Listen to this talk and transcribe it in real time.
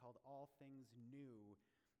becomes new.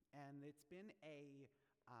 And it's been a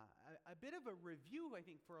bit of a review, I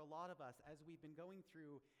think, for a lot of us as we've been going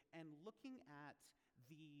through and looking at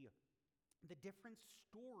the different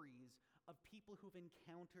stories of people who've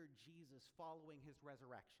encountered Jesus following his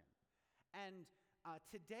resurrection. And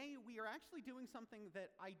today we are actually doing something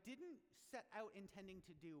that I didn't set out intending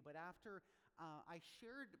to do, but after I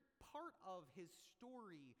shared part of his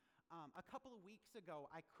story a couple of weeks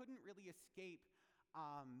ago, I couldn't really escape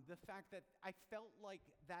the fact that I felt like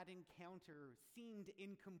that encounter seemed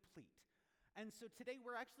incomplete. And so today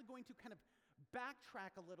we're actually going to kind of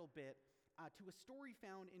backtrack a little bit to a story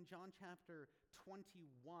found in John chapter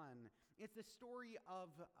 21. It's the story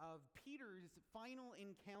of Peter's final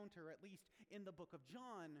encounter, at least in the book of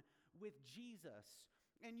John, with Jesus.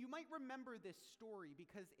 And you might remember this story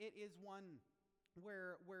because it is one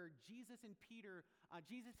where Jesus and Peter,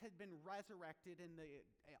 Jesus had been resurrected, and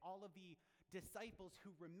all of the disciples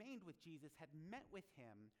who remained with Jesus had met with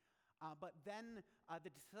him. But then the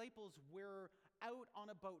disciples were out on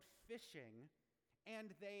a boat fishing,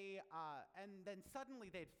 and then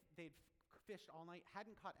suddenly they'd fished all night,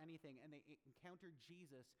 hadn't caught anything, and they encountered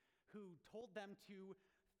Jesus, who told them to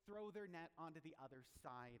throw their net onto the other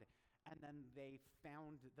side. And then they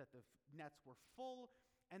found that the nets were full,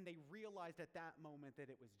 and they realized at that moment that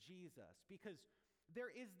it was Jesus, because there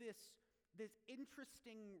is this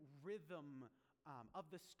interesting rhythm of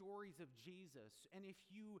the stories of Jesus. And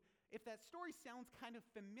if that story sounds kind of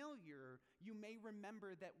familiar, you may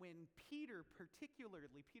remember that when Peter,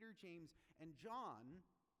 particularly Peter, James, and John,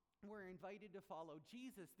 were invited to follow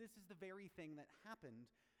Jesus, this is the very thing that happened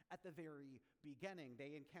at the very beginning.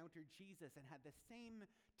 They encountered Jesus and had the same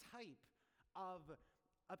type of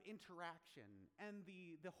interaction. And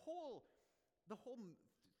the whole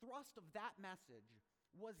thrust of that message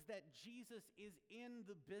was that Jesus is in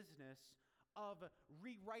the business of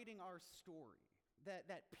rewriting our story.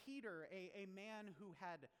 That Peter, a man who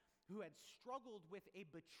had struggled with a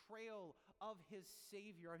betrayal of his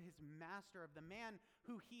Savior, of his Master, of the man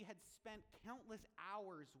who he had spent countless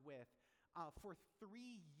hours with for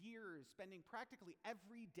 3 years, spending practically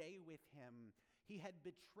every day with him, he had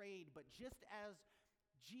betrayed. But just as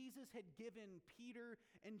Jesus had given Peter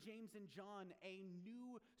and James and John a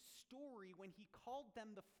new story when he called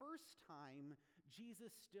them the first time,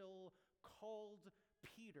 Jesus still called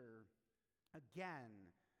Peter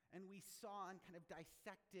again. And we saw and kind of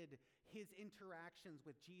dissected his interactions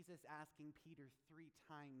with Jesus asking Peter 3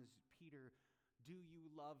 times, "Peter, do you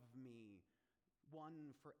love me?"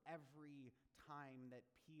 One for every time that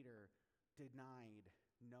Peter denied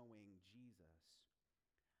knowing Jesus.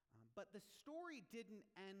 But the story didn't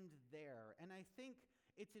end there, and I think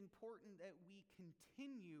it's important that we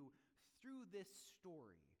continue through this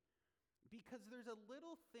story, because there's a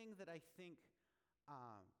little thing that I think,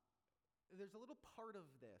 there's a little part of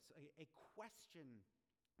this, a question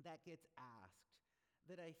that gets asked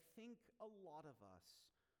that I think a lot of us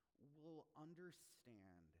will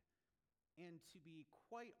understand. And to be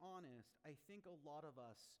quite honest, I think a lot of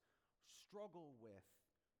us struggle with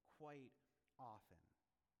quite often.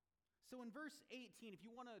 So in verse 18, if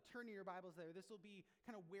you want to turn to your Bibles there, this will be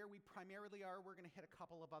kind of where we primarily are. We're going to hit a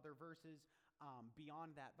couple of other verses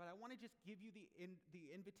beyond that. But I want to just give you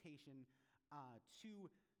the invitation to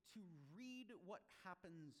read what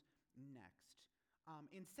happens next.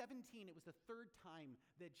 In 17, it was the third time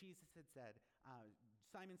that Jesus had said,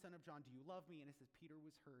 "Simon, son of John, do you love me?" And it says Peter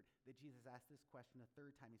was hurt that Jesus asked this question a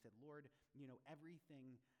third time. He said, "Lord, you know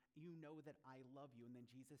everything. You know that I love you." And then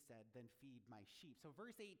Jesus said, "Then feed my sheep." So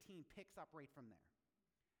verse 18 picks up right from there.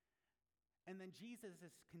 And then Jesus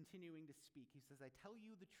is continuing to speak. He says, "I tell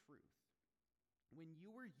you the truth. When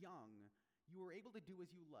you were young, you were able to do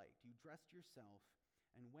as you liked. You dressed yourself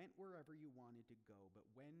and went wherever you wanted to go. But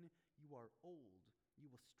when you are old, you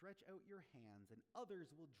will stretch out your hands, and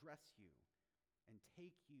others will dress you and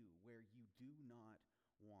take you where you do not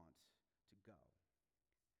want to go."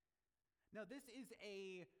 Now, this is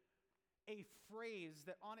a phrase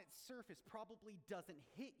that on its surface probably doesn't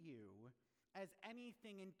hit you as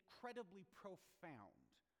anything incredibly profound.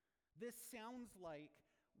 This sounds like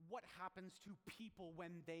what happens to people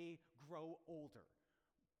when they grow older.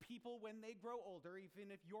 People, when they grow older, even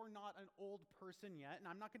if you're not an old person yet, and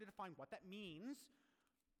I'm not going to define what that means,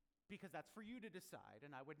 because that's for you to decide,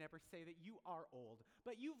 and I would never say that you are old,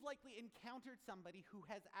 but you've likely encountered somebody who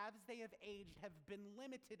has, as they have aged, have been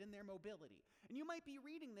limited in their mobility. And you might be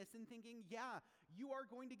reading this and thinking, yeah, you are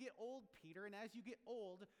going to get old, Peter, and as you get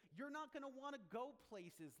old, you're not going to want to go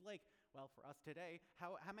places like, well, for us today,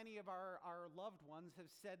 how many of our loved ones have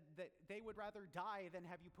said that they would rather die than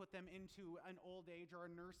have you put them into an old age or a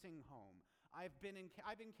nursing home? I've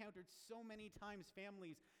encountered so many times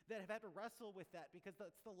families that have had to wrestle with that because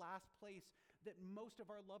that's the last place that most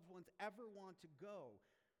of our loved ones ever want to go.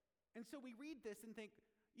 And so we read this and think,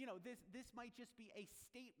 this might just be a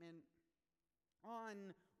statement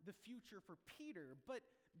on the future for Peter, but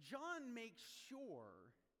John makes sure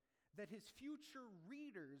that his future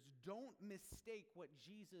readers don't mistake what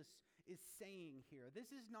Jesus is saying here. This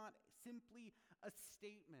is not simply a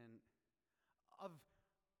statement of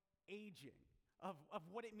aging, of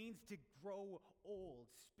what it means to grow old.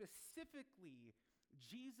 Specifically,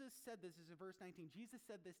 Jesus said this, is in verse 19, Jesus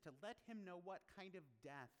said this to let him know with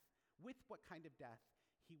what kind of death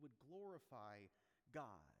he would glorify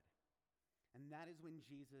God. And that is when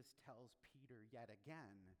Jesus tells Peter yet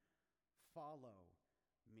again, follow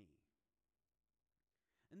me.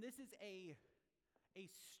 And this is a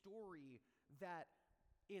story that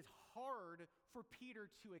is hard for Peter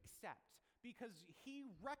to accept because he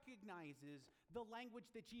recognizes the language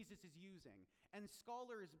that Jesus is using. And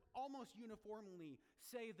scholars almost uniformly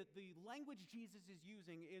say that the language Jesus is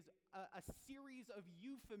using is a series of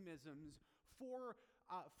euphemisms for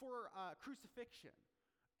crucifixion.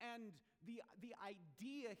 And the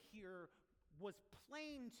idea here was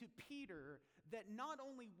plain to Peter that not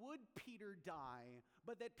only would Peter die,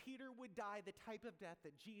 but that Peter would die the type of death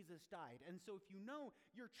that Jesus died. And so if you know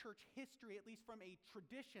your church history, at least from a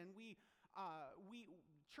tradition,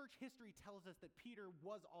 church history tells us that Peter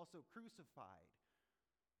was also crucified.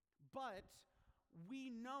 But we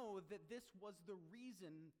know that this was the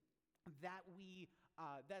reason that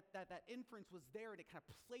that inference was there to kind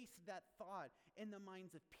of place that thought in the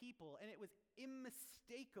minds of people, and it was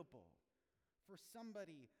unmistakable for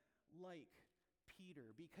somebody like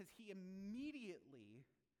Peter because he immediately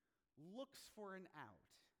looks for an out.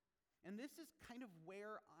 And this is kind of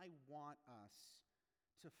where I want us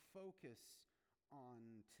to focus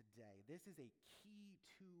on today. This is a key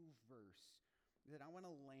 2 verse that I want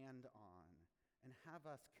to land on and have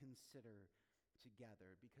us consider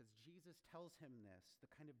together, because Jesus tells him this, the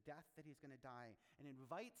kind of death that he's going to die, and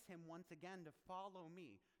invites him once again to follow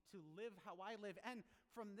me, to live how I live, and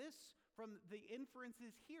from the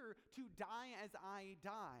inferences here, to die as I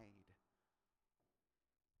died.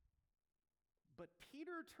 But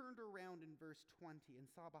Peter turned around in verse 20 and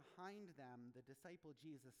saw behind them the disciple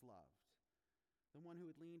Jesus loved, the one who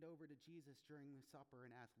had leaned over to Jesus during the supper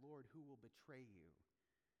and asked, Lord, who will betray you?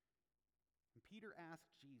 And Peter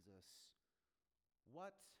asked Jesus,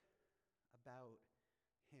 what about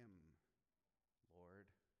him, Lord?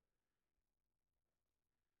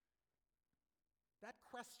 That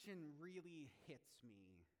question really hits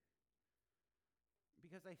me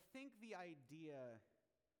because I think the idea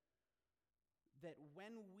that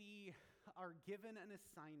when we are given an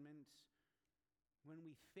assignment, when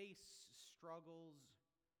we face struggles,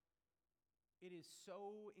 it is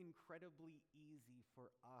so incredibly easy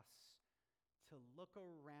for us to look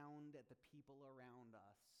around at the people around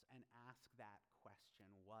us and ask that question,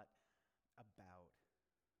 what about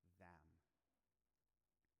them?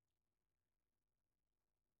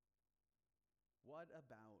 What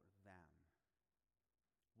about them?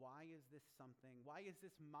 Why is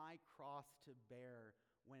this my cross to bear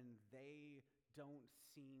when they don't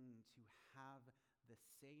seem to have the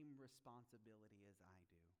same responsibility as I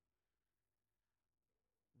do?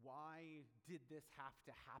 Why did this have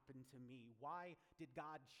to happen to me? Why did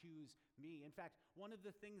God choose me? In fact, one of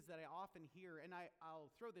the things that I often hear, and I'll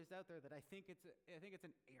throw this out there, that I think it's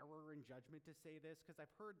an error in judgment to say this, because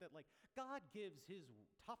I've heard that God gives his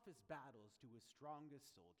toughest battles to his strongest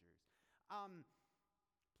soldiers.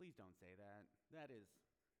 Please don't say that. That is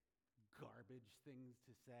garbage things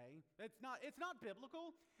to say. It's not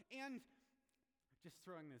biblical. And just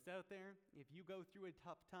throwing this out there, if you go through a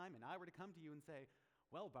tough time and I were to come to you and say,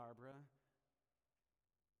 well, Barbara,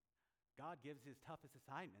 God gives his toughest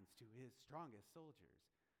assignments to his strongest soldiers,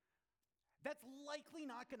 that's likely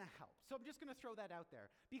not going to help. So I'm just going to throw that out there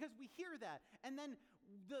because we hear that, and then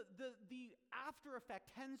the after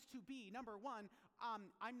effect tends to be, number one,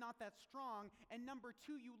 I'm not that strong, and number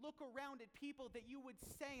two, you look around at people that you would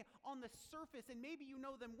say on the surface, and maybe you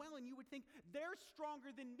know them well, and you would think, they're stronger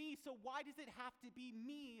than me, so why does it have to be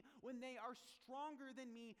me when they are stronger than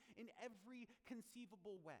me in every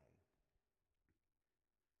conceivable way?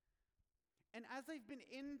 And as I've been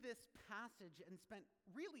in this passage and spent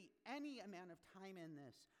really any amount of time in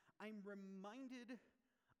this, I'm reminded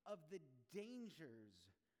of the dangers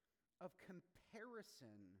of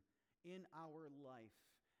comparison in our life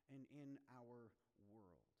and in our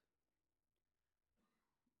world.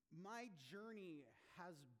 My journey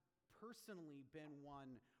has personally been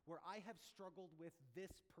one where I have struggled with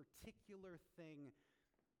this particular thing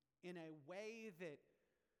in a way that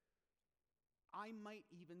I might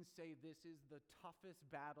even say this is the toughest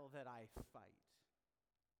battle that I fight.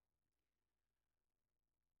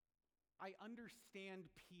 I understand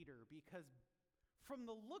Peter because from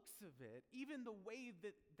the looks of it, even the way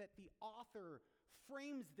that the author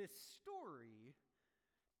frames this story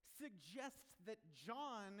suggests that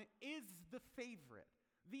John is the favorite.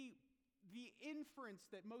 The inference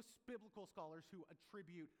that most biblical scholars who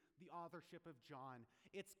attribute the authorship of John,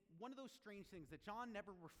 it's one of those strange things that John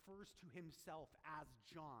never refers to himself as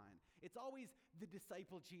John. It's always the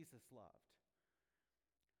disciple Jesus loved.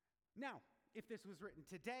 Now, if this was written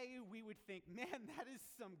today, we would think, man, that is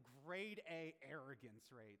some grade A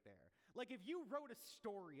arrogance right there. Like if you wrote a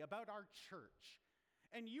story about our church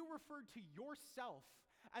and you referred to yourself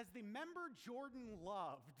as the member Jordan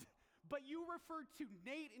loved, but you referred to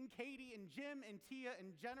Nate and Katie and Jim and Tia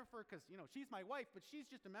and Jennifer because, she's my wife, but she's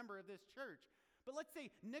just a member of this church. But let's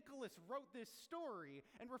say Nicholas wrote this story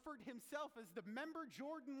and referred to himself as the member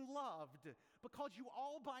Jordan loved, but called you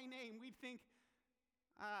all by name, we'd think,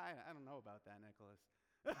 I don't know about that, Nicholas.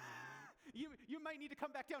 You might need to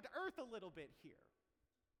come back down to earth a little bit here.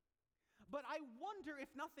 But I wonder if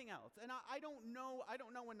nothing else, and I don't know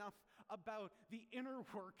enough about the inner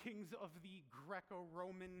workings of the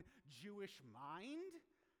Greco-Roman Jewish mind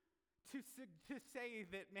to say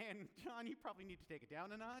that, man, John, you probably need to take it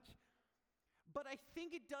down a notch. But I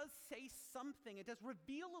think it does say something. It does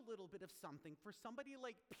reveal a little bit of something for somebody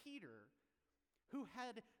like Peter, who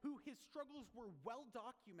his struggles were well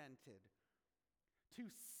documented, to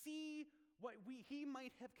see what he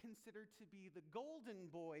might have considered to be the golden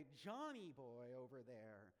boy, Johnny boy over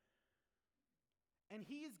there. And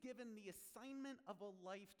he is given the assignment of a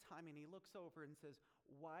lifetime, and he looks over and says,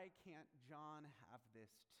 why can't John have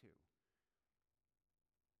this too?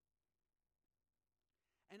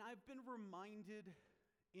 And I've been reminded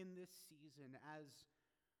in this season as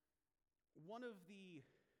one of the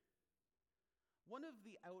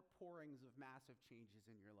outpourings of massive changes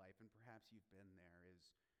in your life, and perhaps you've been there, is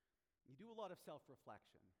you do a lot of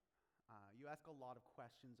self-reflection. You ask a lot of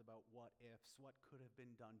questions about what ifs, what could have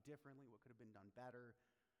been done differently, what could have been done better.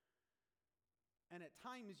 And at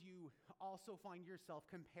times you also find yourself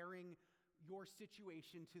comparing your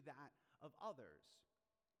situation to that of others.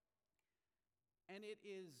 And it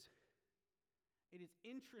is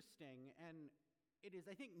interesting, and it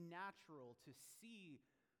is, I think, natural to see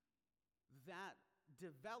that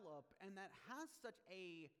develop, and that has such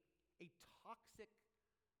a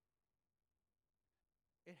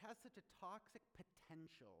toxic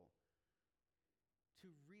potential to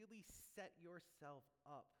really set yourself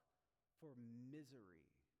up for misery.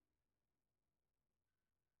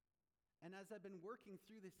 And as I've been working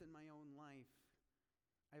through this in my own life,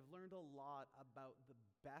 I've learned a lot about the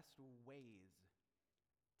best ways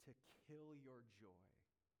to kill your joy.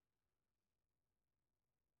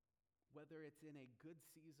 Whether it's in a good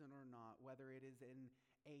season or not, whether it is in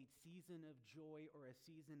a season of joy or a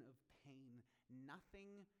season of pain,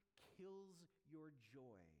 nothing kills your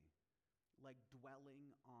joy like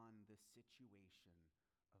dwelling on the situation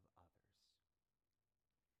of others.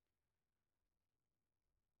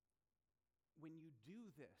 When you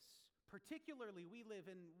do this, particularly we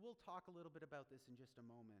live in, we'll talk a little bit about this in just a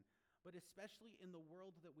moment, but especially in the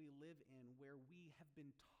world that we live in where we have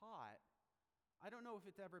been taught, I don't know if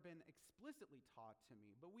it's ever been explicitly taught to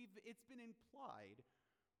me, but it's been implied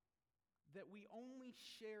that we only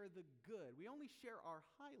share the good. We only share our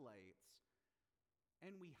highlights,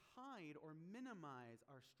 and we hide or minimize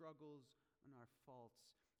our struggles and our faults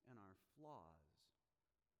and our flaws.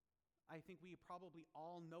 I think we probably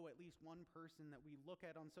all know at least one person that we look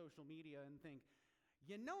at on social media and think,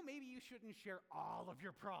 maybe you shouldn't share all of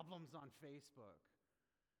your problems on Facebook.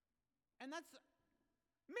 And that's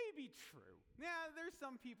maybe true. Yeah, there's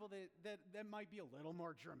some people that might be a little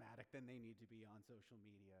more dramatic than they need to be on social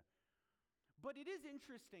media. But it is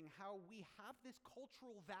interesting how we have this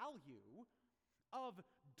cultural value of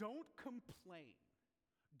don't complain.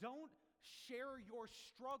 Don't share your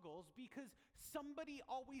struggles because somebody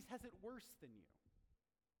always has it worse than you.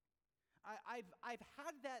 I've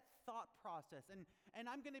had that thought process, and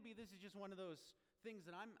this is just one of those things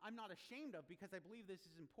that I'm not ashamed of because I believe this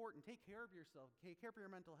is important. Take care of yourself. Take care of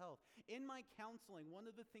your mental health. In my counseling, one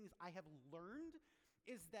of the things I have learned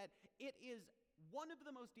is that it is one of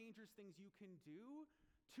the most dangerous things you can do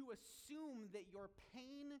to assume that your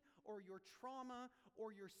pain or your trauma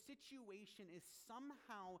or your situation is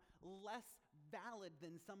somehow less valid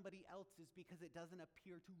than somebody else's because it doesn't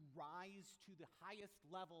appear to rise to the highest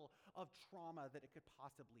level of trauma that it could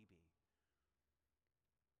possibly be.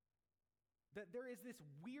 That there is this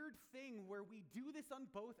weird thing where we do this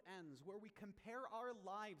on both ends, where we compare our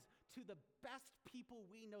lives to the best people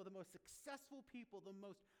we know, the most successful people, the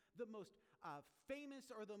most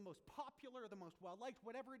famous, or the most popular, or the most well-liked,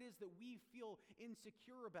 whatever it is that we feel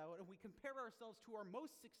insecure about, and we compare ourselves to our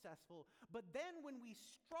most successful. But then when we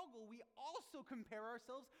struggle, we also compare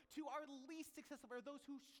ourselves to our least successful, or those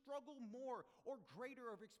who struggle more or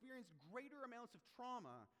greater, or have experienced greater amounts of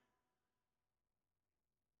trauma.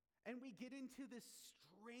 And we get into this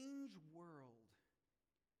strange world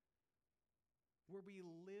where we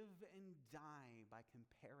live and die by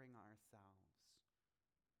comparing ourselves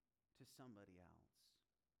to somebody else.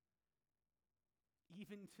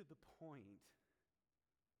 Even to the point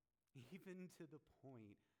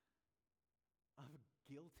of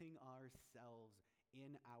guilting ourselves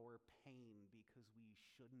in our pain because we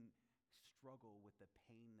shouldn't struggle with the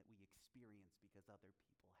pain that we experience because other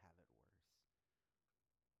people have it worse.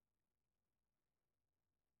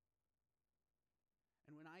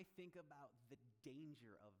 And when I think about the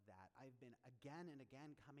danger of that, I've been again and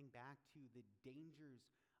again coming back to the dangers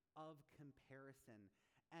of comparison.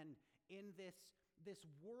 And in this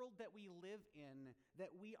world that we live in,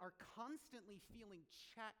 that we are constantly feeling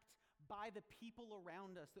checked by the people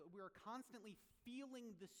around us, that we are constantly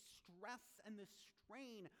feeling the stress and the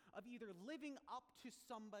strain of either living up to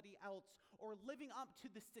somebody else, or living up to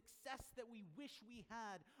the success that we wish we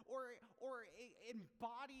had, or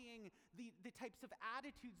embodying the types of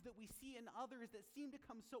attitudes that we see in others that seem to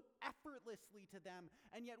come so effortlessly to them,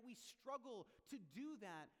 and yet we struggle to do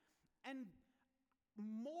that. And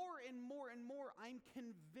more and more and more, I'm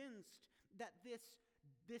convinced that this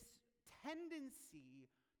tendency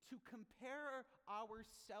to compare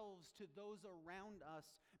ourselves to those around us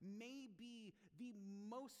may be the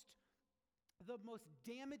most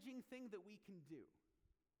damaging thing that we can do.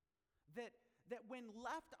 That when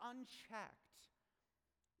left unchecked,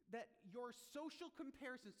 that your social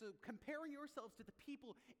comparison, so comparing yourselves to the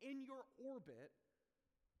people in your orbit,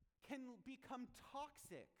 can become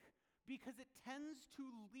toxic, because it tends to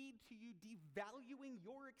lead to you devaluing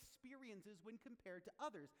your experiences when compared to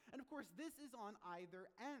others. And of course, this is on either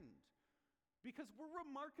end, because we're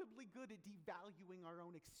remarkably good at devaluing our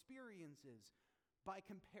own experiences by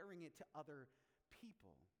comparing it to other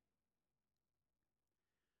people.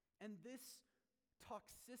 And this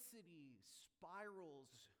toxicity spirals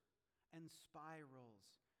and spirals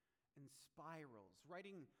and spirals.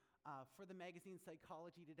 Writing for the magazine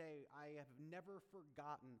Psychology Today, I have never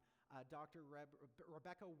forgotten Dr.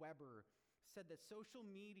 Rebecca Weber said that social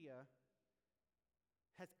media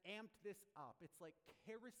has amped this up. It's like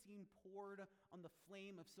kerosene poured on the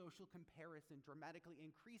flame of social comparison, dramatically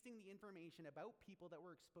increasing the information about people that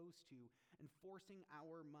we're exposed to and forcing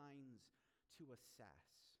our minds to assess.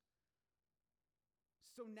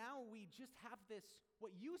 So now we just have this,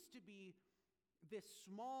 what used to be this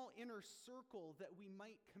small inner circle that we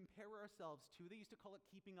might compare ourselves to. They used to call it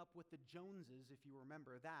keeping up with the Joneses, if you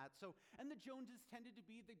remember that. So, and the Joneses tended to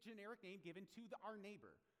be the generic name given to our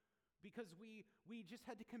neighbor, because we just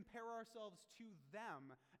had to compare ourselves to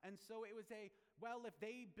them. And so it was well, if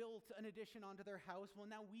they built an addition onto their house, well,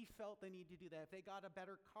 now we felt they need to do that. If they got a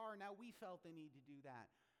better car, now we felt they need to do that.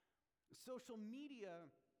 Social media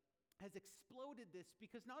has exploded this,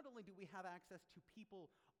 because not only do we have access to people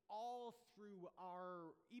all through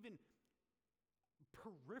our even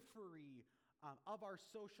periphery of our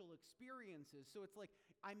social experiences. So it's like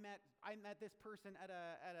I met this person at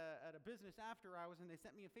a business after hours, and they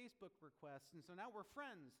sent me a Facebook request, and so now we're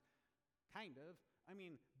friends, kind of. I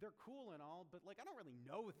mean, they're cool and all, but like I don't really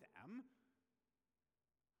know them.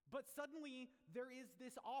 But suddenly there is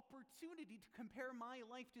this opportunity to compare my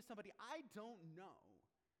life to somebody I don't know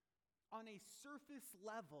on a surface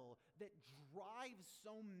level that drives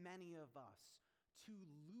so many of us to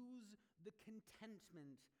lose the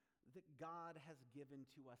contentment that God has given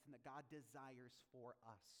to us and that God desires for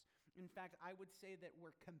us. In fact, I would say that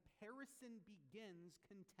where comparison begins,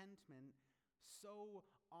 contentment so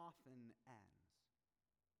often ends.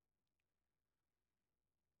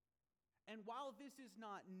 And while this is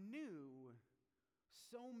not new,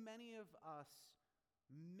 so many of us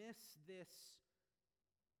miss this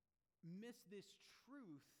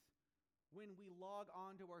truth when we log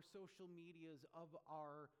onto our social medias of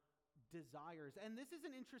our desires. And this is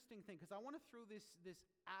an interesting thing, because I want to throw this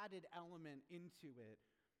added element into it,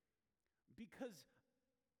 because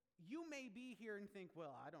you may be here and think,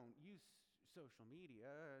 well, I don't use social media,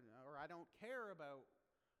 or I don't care about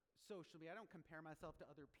social media, I don't compare myself to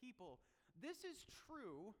other people. This is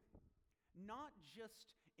true not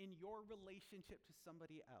just in your relationship to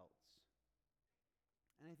somebody else.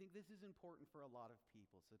 And I think this is important for a lot of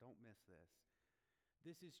people, so don't miss this.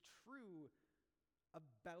 This is true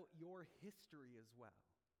about your history as well.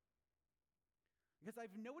 Because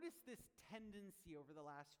I've noticed this tendency over the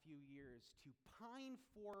last few years to pine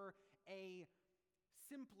for a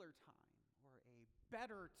simpler time or a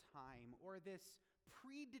better time or this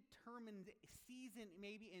predetermined season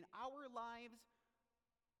maybe in our lives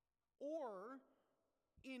or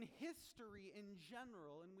in history in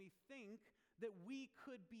general, and we think that we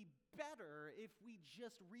could be better if we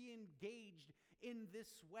just re-engaged in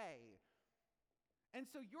this way. And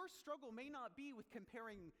so your struggle may not be with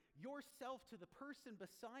comparing yourself to the person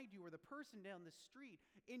beside you or the person down the street.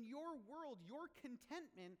 In your world, your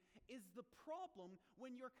contentment is the problem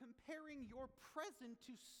when you're comparing your present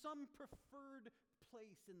to some preferred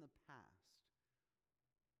place in the past.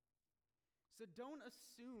 So don't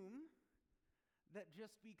assume that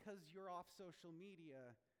just because you're off social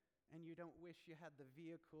media and you don't wish you had the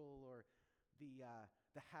vehicle or the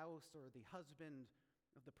house or the husband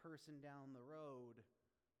of the person down the road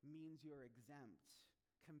means you're exempt.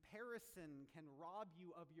 Comparison can rob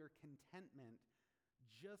you of your contentment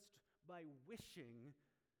just by wishing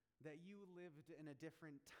that you lived in a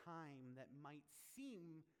different time that might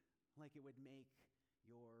seem like it would make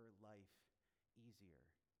your life easier.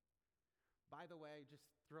 By the way, just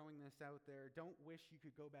throwing this out there, don't wish you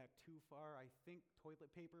could go back too far. I think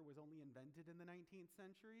toilet paper was only invented in the 19th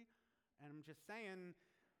century. And I'm just saying,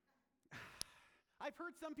 I've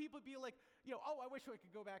heard some people be like, I wish I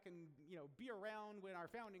could go back and, be around when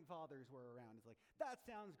our founding fathers were around. It's like, that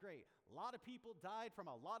sounds great. A lot of people died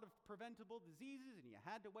from a lot of preventable diseases and you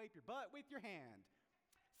had to wipe your butt with your hand.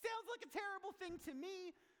 Sounds like a terrible thing to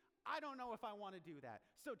me. I don't know if I want to do that.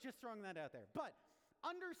 So just throwing that out there. But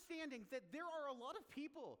understanding that there are a lot of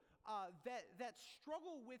people that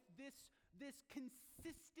struggle with this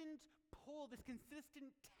consistent pull, this consistent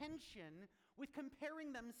tension with comparing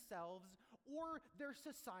themselves or their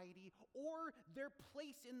society or their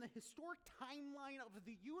place in the historic timeline of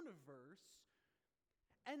the universe.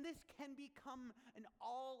 And this can become an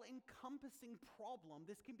all-encompassing problem.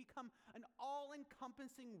 This can become an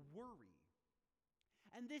all-encompassing worry.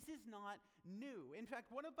 And this is not new. In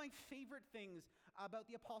fact, one of my favorite things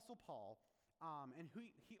about the Apostle Paul,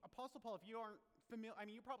 Apostle Paul, if you aren't familiar,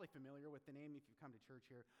 you're probably familiar with the name if you've come to church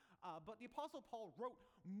here, but the Apostle Paul wrote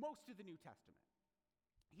most of the New Testament.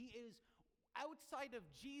 He is, outside of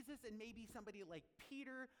Jesus and maybe somebody like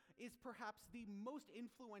Peter, is perhaps the most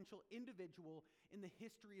influential individual in the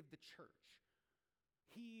history of the church.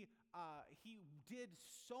 He did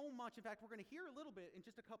so much. In fact, we're going to hear a little bit in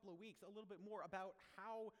just a couple of weeks, a little bit more about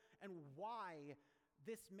how and why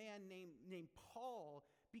this man named Paul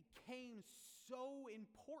became so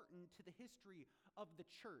important to the history of the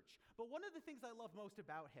church. But one of the things I love most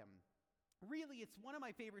about him, really, it's one of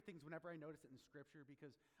my favorite things whenever I notice it in Scripture,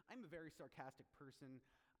 because I'm a very sarcastic person.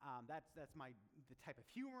 That's the type of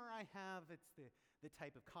humor I have. It's the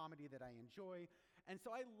type of comedy that I enjoy. And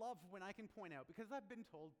so I love when I can point out, because I've been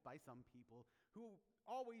told by some people who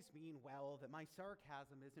always mean well that my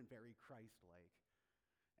sarcasm isn't very Christ-like.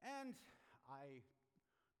 And I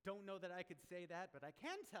don't know that I could say that, but I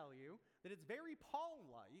can tell you that it's very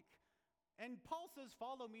Paul-like. And Paul says,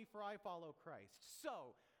 "Follow me, for I follow Christ."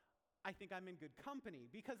 So I think I'm in good company,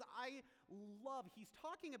 because he's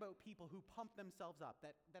talking about people who pump themselves up,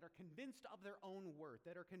 that are convinced of their own worth,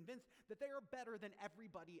 that are convinced that they are better than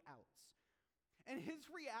everybody else. And his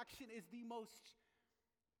reaction is the most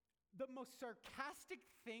sarcastic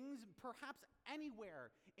things perhaps anywhere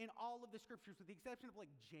in all of the Scriptures, with the exception of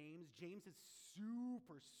James. James is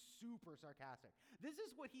super, super sarcastic. This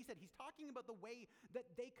is what he said. He's talking about the way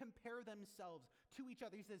that they compare themselves to each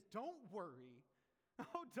other. He says, "Don't worry.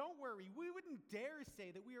 Oh, don't worry. We wouldn't dare say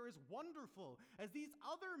that we are as wonderful as these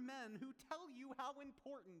other men who tell you how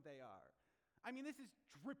important they are." This is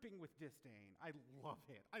dripping with disdain. I love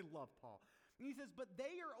it. I love Paul. And he says, "But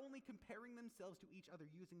they are only comparing themselves to each other,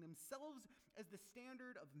 using themselves as the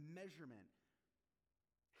standard of measurement."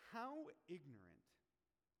 How ignorant.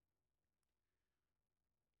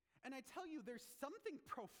 And I tell you, there's something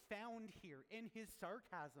profound here in his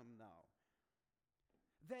sarcasm, though,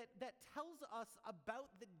 that tells us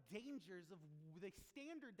about the dangers of the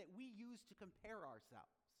standard that we use to compare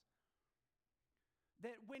ourselves.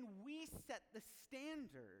 That when we set the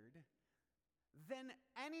standard, then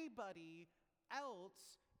anybody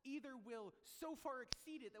else either will so far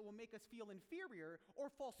exceed it that will make us feel inferior, or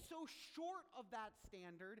fall so short of that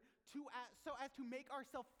standard so as to make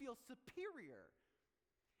ourselves feel superior.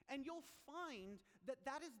 And you'll find that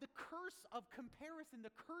that is the curse of comparison,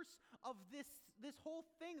 the curse of this whole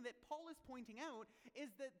thing that Paul is pointing out,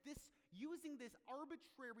 is that this using this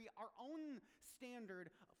arbitrary, our own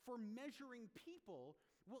standard for measuring people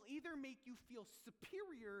will either make you feel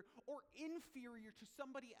superior or inferior to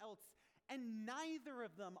somebody else, and neither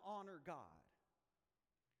of them honor God.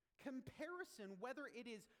 Comparison, whether it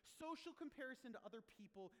is social comparison to other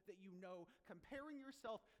people that you know, comparing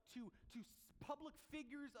yourself to public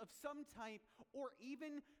figures of some type, or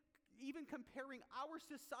even comparing our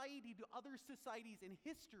society to other societies in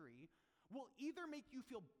history, will either make you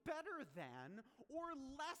feel better than or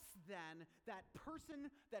less than that person,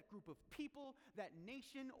 that group of people, that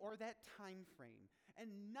nation, or that time frame.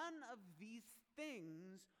 And none of these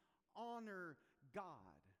things honor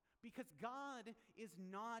God. Because God is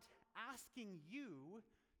not asking you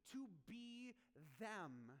to be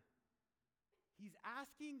them. He's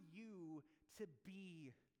asking you to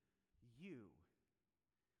be you.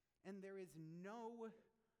 And there is no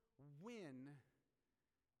win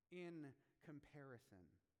in comparison.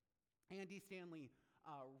 Andy Stanley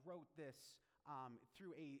wrote this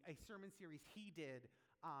through a sermon series he did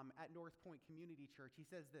at North Point Community Church. He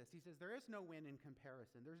says this. He says, there is no win in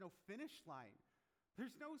comparison. There's no finish line.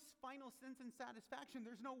 There's no final sense and satisfaction.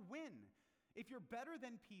 There's no win. If you're better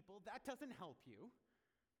than people, that doesn't help you.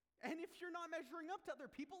 And if you're not measuring up to other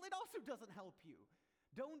people, it also doesn't help you.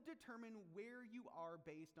 Don't determine where you are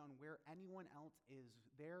based on where anyone else is.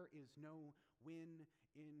 There is no win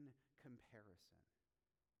in comparison.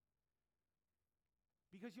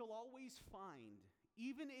 Because you'll always find,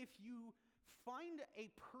 even if you find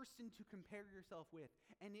a person to compare yourself with,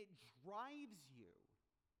 and it drives you,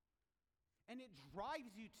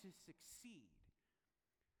 to succeed,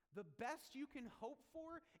 the best you can hope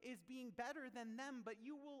for is being better than them, but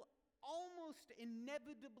you will almost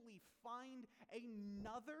inevitably find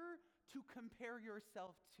another to compare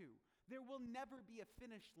yourself to. There will never be a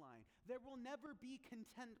finish line. There will never be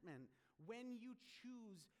contentment when you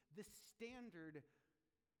choose the standard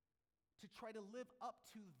to try to live up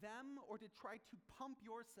to them, or to try to pump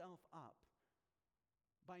yourself up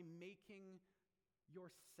by making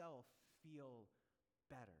yourself feel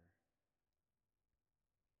better.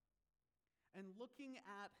 And looking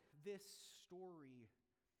at this story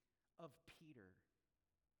of Peter,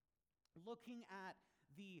 looking at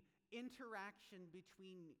the interaction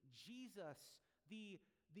between Jesus, the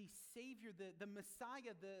Savior, the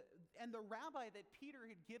Messiah, and the rabbi that Peter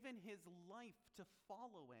had given his life to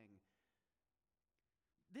following,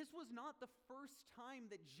 this was not the first time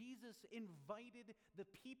that Jesus invited the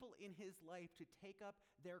people in his life to take up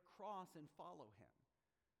their cross and follow him.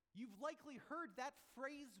 You've likely heard that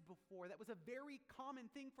phrase before. That was a very common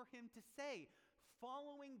thing for him to say.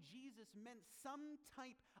 Following Jesus meant some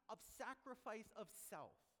type of sacrifice of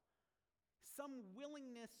self, some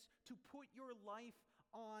willingness to put your life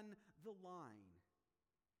on the line.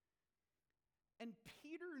 And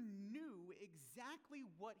Peter knew exactly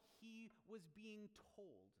what he was being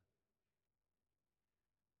told.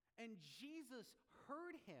 And Jesus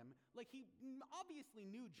heard him, like he obviously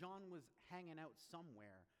knew John was hanging out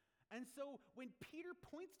somewhere. And so when Peter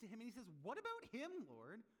points to him and he says, "What about him,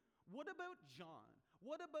 Lord? What about John?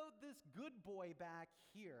 What about this good boy back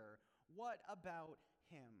here? What about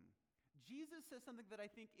him?" Jesus says something that I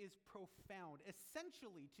think is profound.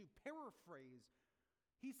 Essentially, to paraphrase,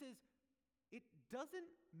 he says, it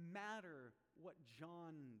doesn't matter what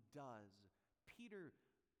John does. Peter,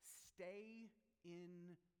 stay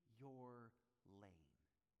in your lane.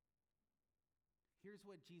 Here's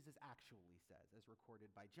what Jesus actually says, as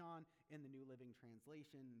recorded by John in the New Living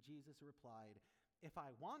Translation. Jesus replied, "If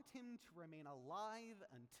I want him to remain alive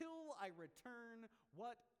until I return,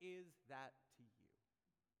 what is that to you?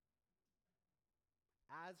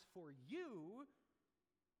 As for you,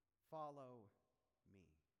 follow me."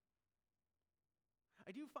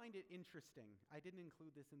 I do find it interesting. I didn't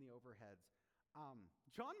include this in the overheads.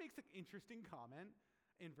 John makes an interesting comment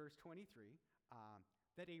in verse 23,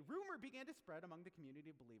 that a rumor began to spread among the community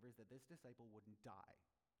of believers that this disciple wouldn't die.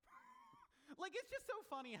 Like, it's just so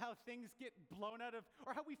funny how things get blown out of,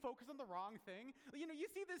 or how we focus on the wrong thing. You know, you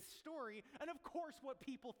see this story, and of course what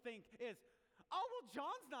people think is, oh, well,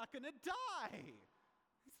 John's not going to die.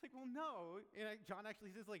 It's like, well, no. And John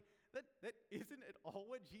actually says, like, that isn't at all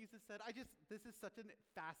what Jesus said. This is such a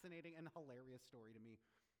fascinating and hilarious story to me.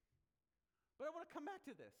 But I want to come back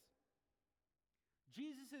to this.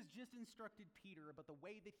 Jesus has just instructed Peter about the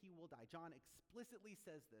way that he will die. John explicitly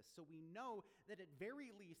says this. So we know that at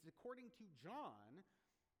very least, according to John,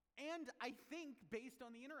 and I think based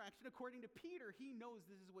on the interaction, according to Peter, he knows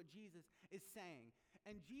this is what Jesus is saying.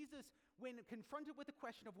 And Jesus, when confronted with the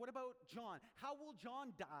question of what about John? How will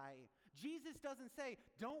John die? Jesus doesn't say,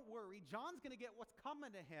 don't worry, John's going to get what's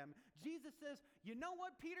coming to him. Jesus says, you know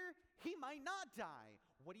what, Peter? He might not die.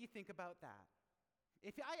 What do you think about that?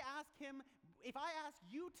 If I ask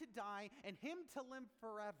you to die and him to live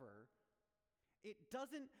forever, it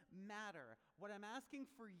doesn't matter. What I'm asking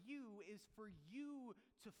for you is for you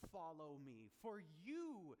to follow me, for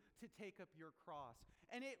you to take up your cross.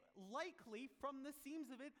 And it likely, from the seams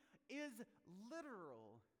of it, is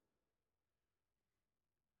literal.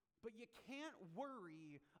 But you can't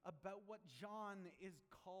worry about what John is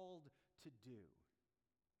called to do.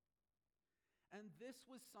 And this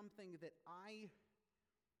was something that I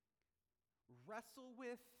wrestle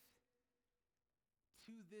with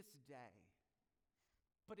to this day.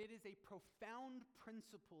 But it is a profound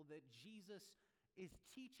principle that Jesus is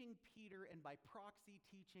teaching Peter and by proxy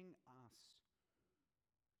teaching us.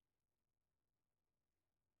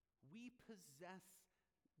 We possess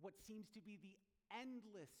what seems to be the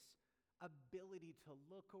endless ability to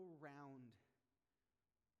look around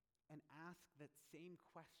and ask that same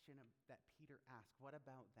question that Peter asked. What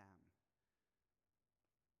about them?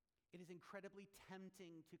 It is incredibly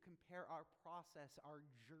tempting to compare our process, our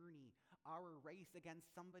journey, our race against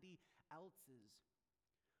somebody else's.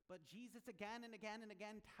 But Jesus again and again and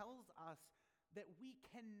again tells us that we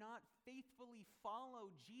cannot faithfully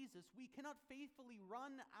follow Jesus. We cannot faithfully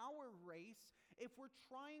run our race if we're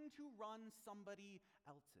trying to run somebody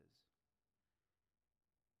else's.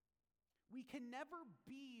 We can never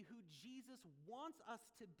be who Jesus wants us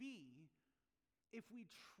to be if we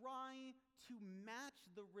try to match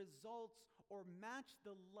the results or match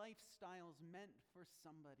the lifestyles meant for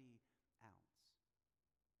somebody else.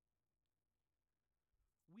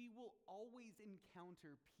 We will always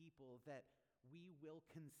encounter people that we will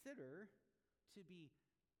consider to be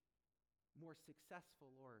more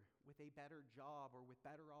successful or with a better job or with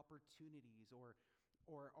better opportunities or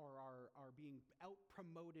are being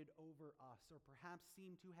out-promoted over us, or perhaps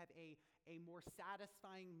seem to have a more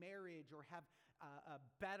satisfying marriage or have a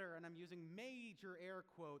better, and I'm using major air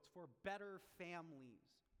quotes, for better families.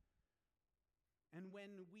 And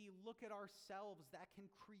when we look at ourselves, that can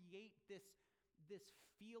create this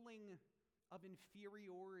feeling of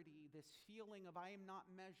inferiority, this feeling of I am not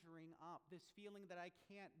measuring up, this feeling that I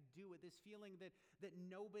can't do it, this feeling that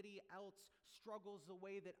nobody else struggles the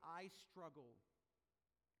way that I struggle.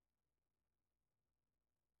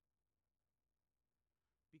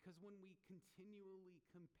 Because when we continually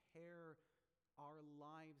compare our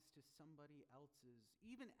lives to somebody else's,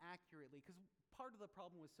 even accurately, because part of the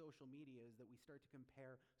problem with social media is that we start to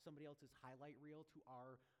compare somebody else's highlight reel to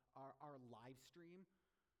our live stream.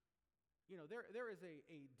 You know, there is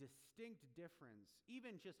a distinct difference.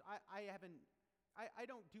 Even just, I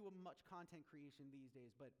don't do much content creation these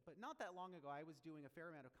days, but not that long ago, I was doing a fair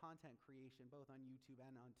amount of content creation, both on YouTube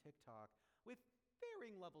and on TikTok, with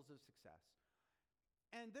varying levels of success.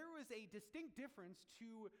 And there was a distinct difference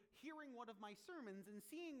to hearing one of my sermons and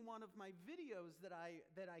seeing one of my videos that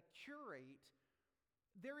I curate.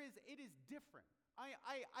 It is different.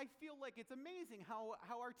 I feel like it's amazing how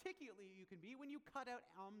articulate you can be when you cut out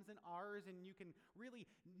ums and ahs, and you can really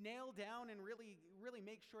nail down and really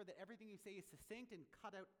make sure that everything you say is succinct and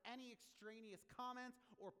cut out any extraneous comments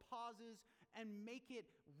or pauses and make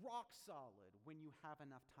it rock solid when you have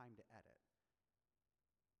enough time to edit,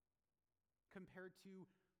 compared to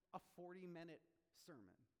a 40-minute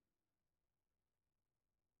sermon.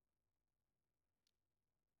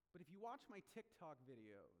 But if you watch my TikTok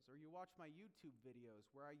videos or you watch my YouTube videos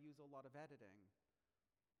where I use a lot of editing,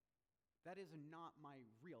 that is not my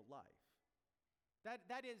real life.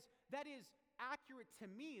 That is accurate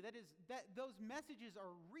to me. Those messages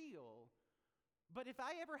are real. But if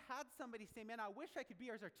I ever had somebody say, man, I wish I could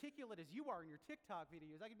be as articulate as you are in your TikTok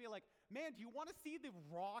videos, I could be like, man, do you want to see the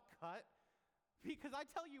raw cut? Because I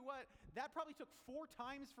tell you what, that probably took 4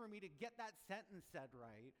 times for me to get that sentence said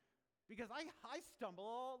right. Because I stumble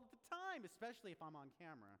all the time, especially if I'm on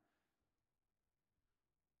camera.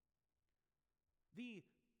 The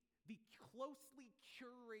closely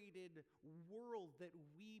curated world that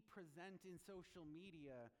we present in social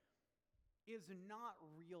media is not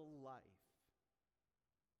real life.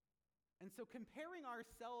 And so comparing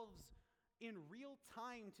ourselves in real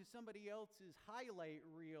time to somebody else's highlight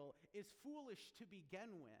reel is foolish to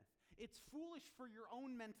begin with. It's foolish for your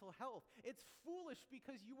own mental health. It's foolish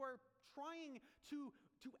because you are trying to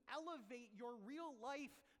elevate your real life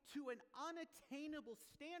to an unattainable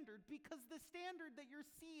standard because the standard that you're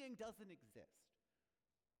seeing doesn't exist.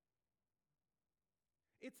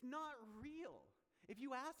 It's not real. If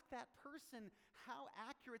you ask that person how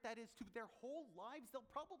accurate that is to their whole lives, they'll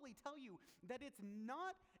probably tell you that it's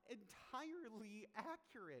not entirely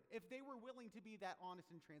accurate if they were willing to be that honest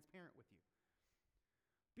and transparent with you.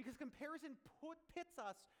 Because comparison pits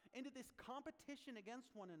us into this competition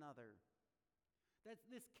against one another. That's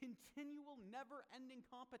this continual, never-ending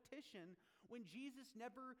competition when Jesus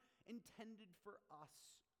never intended for us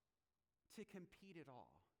to compete at all.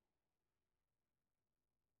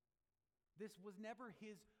 This was never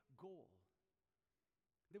his goal.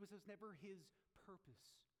 This was never his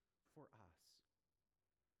purpose for us.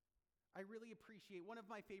 I really appreciate, one of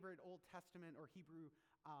my favorite Old Testament or Hebrew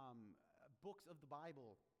books of the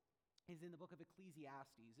Bible is in the book of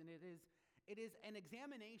Ecclesiastes, and it is an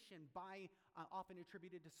examination by, often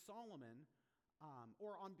attributed to Solomon,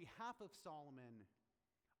 or on behalf of Solomon,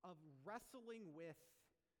 of wrestling with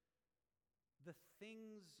the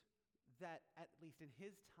things that, at least in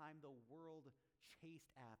his time, the world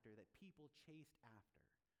chased after, that people chased after.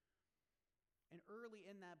 And early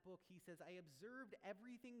in that book, he says, I observed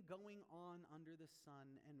everything going on under the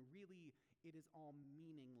sun, and really it is all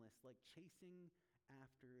meaningless, like chasing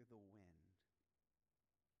after the wind.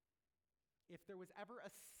 If there was ever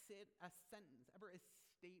a sentence, ever a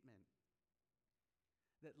statement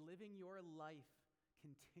that living your life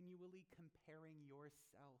continually comparing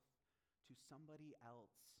yourself to somebody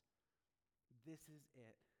else, this is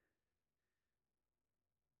it.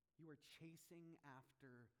 You are chasing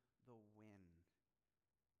after the wind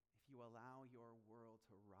if you allow your world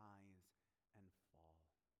to rise and fall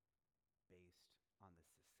based on the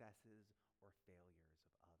successes or failures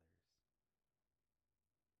of others.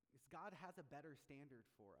 Because God has a better standard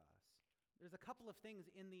for us. There's a couple of things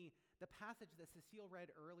in the passage that Cecile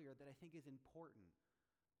read earlier that I think is important.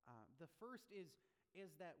 The first is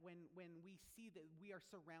that when we see that we are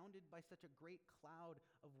surrounded by such a great cloud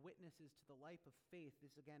of witnesses to the life of faith,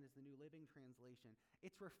 this again is the New Living Translation,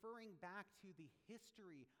 it's referring back to the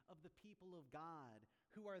history of the people of God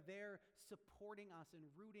who are there supporting us and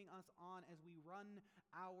rooting us on as we run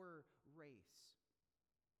our race.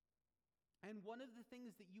 And one of the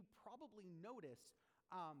things that you probably notice,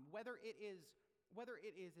 whether it is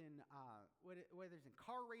in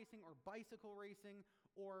car racing or bicycle racing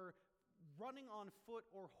or running on foot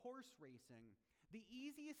or horse racing, the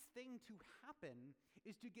easiest thing to happen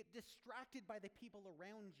is to get distracted by the people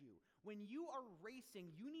around you. When you are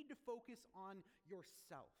racing, you need to focus on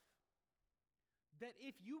yourself. That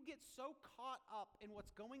if you get so caught up in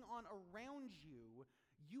what's going on around you,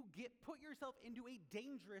 you put yourself into a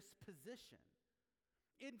dangerous position.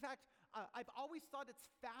 In fact, I've always thought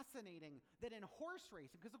it's fascinating that in horse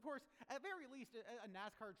racing, because of course, at very least, a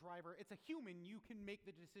NASCAR driver, it's a human, you can make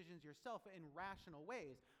the decisions yourself in rational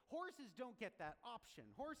ways. Horses don't get that option.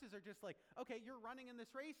 Horses are just like, okay, you're running in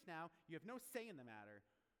this race now, you have no say in the matter.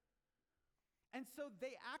 And so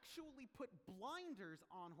they actually put blinders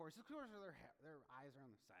on horses. Of course, their eyes are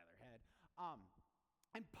on the side of their head.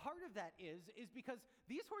 And part of that is because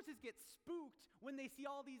these horses get spooked when they see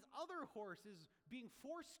all these other horses being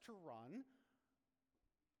forced to run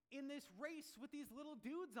in this race with these little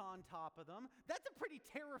dudes on top of them. That's a pretty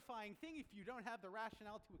terrifying thing if you don't have the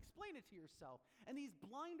rationale to explain it to yourself. And these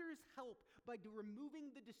blinders help by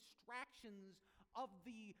removing the distractions of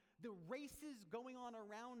the races going on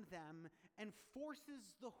around them and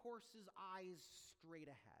forces the horse's eyes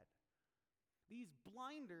straight ahead. These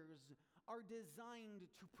blinders are designed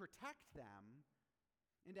to protect them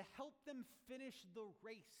and to help them finish the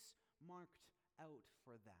race marked out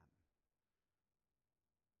for them.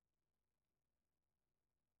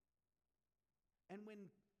 And when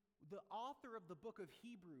the author of the book of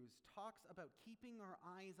Hebrews talks about keeping our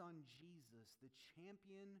eyes on Jesus, the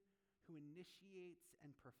champion who initiates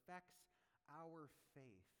and perfects our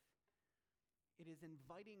faith, it is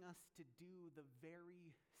inviting us to do the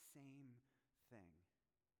very same thing.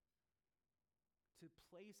 To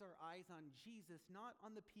place our eyes on Jesus, not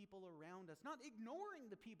on the people around us, not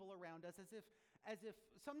ignoring the people around us as if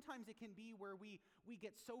sometimes it can be where we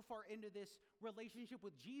get so far into this relationship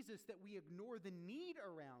with Jesus that we ignore the need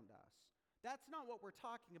around us. That's not what we're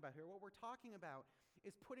talking about here. What we're talking about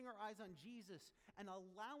is putting our eyes on Jesus and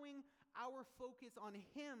allowing our focus on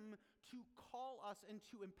him to call us and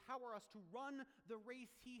to empower us to run the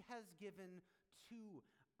race he has given to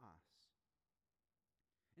us.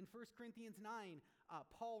 In 1 Corinthians 9,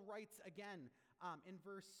 Paul writes again in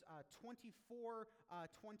verse 24,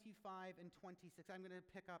 25, and 26. I'm going to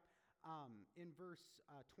pick up in verse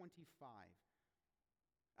 25.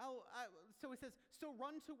 So it says, so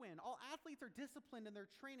run to win. All athletes are disciplined in their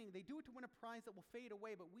training. They do it to win a prize that will fade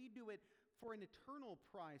away, but we do it for an eternal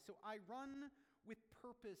prize. So I run with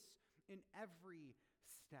purpose in every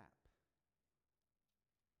step.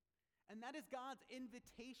 And that is God's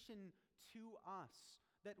invitation to us,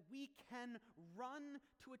 that we can run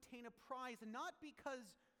to attain a prize, not because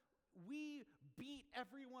we beat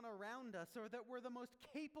everyone around us or that we're the most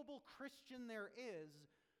capable Christian there is,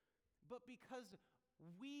 but because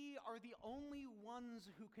we are the only ones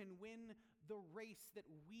who can win the race that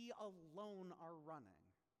we alone are running.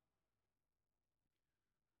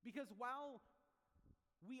 Because while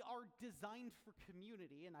we are designed for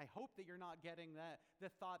community, and I hope that you're not getting the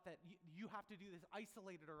thought that you have to do this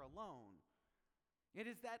isolated or alone, it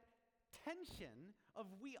is that tension of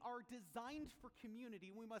we are designed for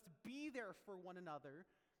community. We must be there for one another,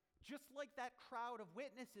 just like that crowd of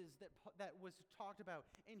witnesses that was talked about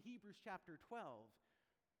in Hebrews chapter 12.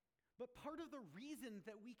 But part of the reason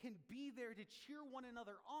that we can be there to cheer one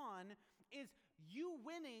another on is you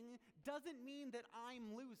winning doesn't mean that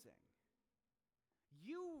I'm losing.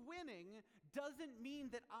 You winning doesn't mean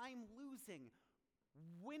that I'm losing.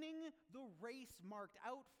 Winning the race marked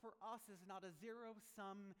out for us is not a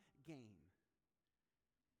zero-sum game.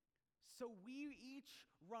 So we each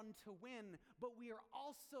run to win, but we are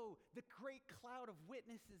also the great cloud of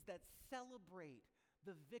witnesses that celebrate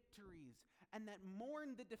the victories and that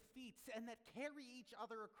mourn the defeats and that carry each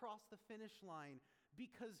other across the finish line,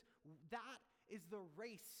 because that is the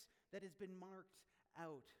race that has been marked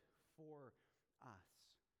out for us.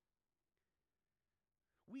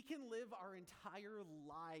 We can live our entire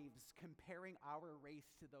lives comparing our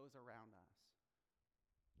race to those around us.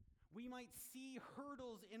 We might see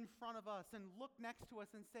hurdles in front of us and look next to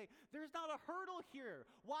us and say, there's not a hurdle here.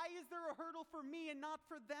 Why is there a hurdle for me and not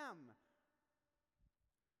for them?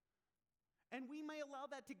 And we may allow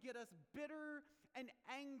that to get us bitter and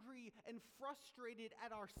angry and frustrated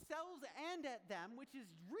at ourselves and at them, which is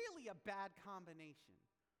really a bad combination.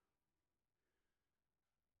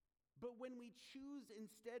 But when we choose,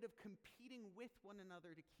 instead of competing with one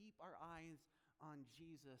another, to keep our eyes on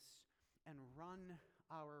Jesus and run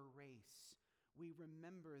our race, we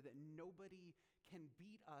remember that nobody can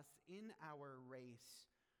beat us in our race,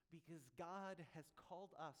 because God has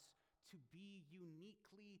called us to be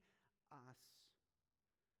uniquely us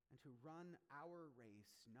and to run our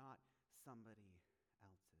race, not somebody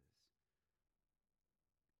else's.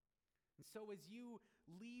 And so as you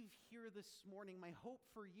leave here this morning, my hope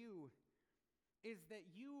for you is that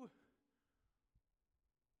you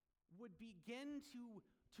would begin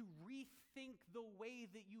to rethink the way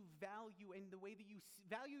that you value and the way that you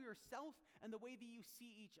value yourself and the way that you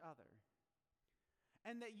see each other.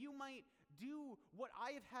 And that you might do what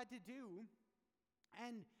I have had to do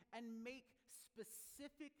and make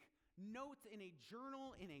specific notes in a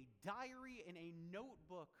journal, in a diary, in a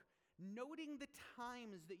notebook, noting the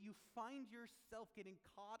times that you find yourself getting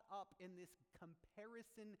caught up in this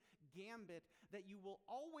comparison gambit that you will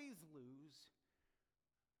always lose,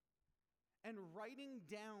 and writing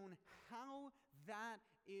down how that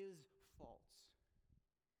is false.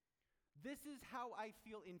 This is how I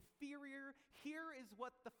feel inferior. Here is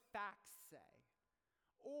what the facts say.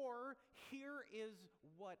 Or here is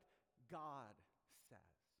what God says.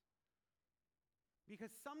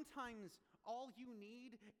 Because sometimes all you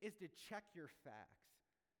need is to check your facts.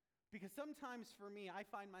 Because sometimes for me, I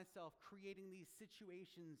find myself creating these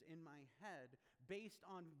situations in my head based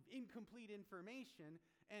on incomplete information.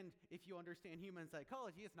 And if you understand human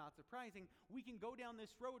psychology, it's not surprising. We can go down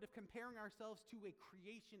this road of comparing ourselves to a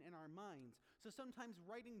creation in our minds. So sometimes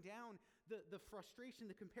writing down the frustration,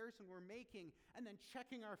 the comparison we're making, and then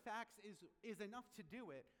checking our facts is enough to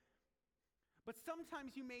do it. But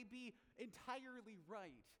sometimes you may be entirely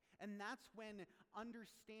right. And that's when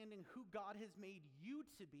understanding who God has made you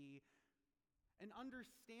to be and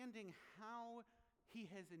understanding how He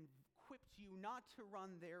has equipped you not to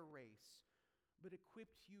run their race, but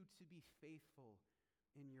equipped you to be faithful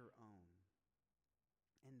in your own.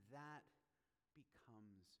 And that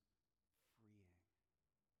becomes freeing.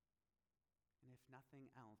 And if nothing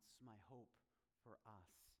else, my hope for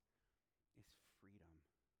us is freedom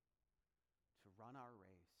to run our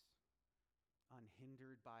race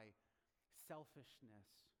unhindered by selfishness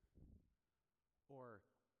or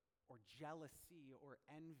jealousy or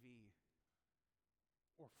envy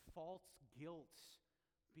or false guilt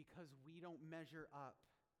because we don't measure up,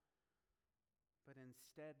 but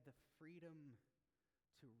instead the freedom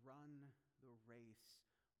to run the race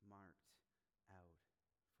marked out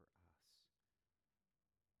for us.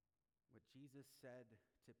 What Jesus said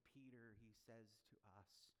to Peter, He says to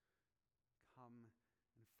us, "Come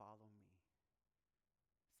and follow me."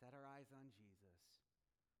 Set our eyes on Jesus,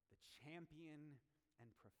 the champion and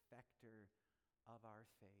perfecter of our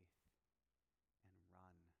faith, and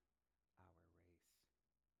run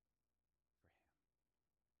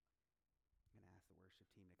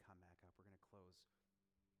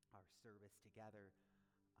close our service together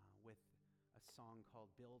with a song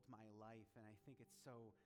called Build My Life. And I think it's so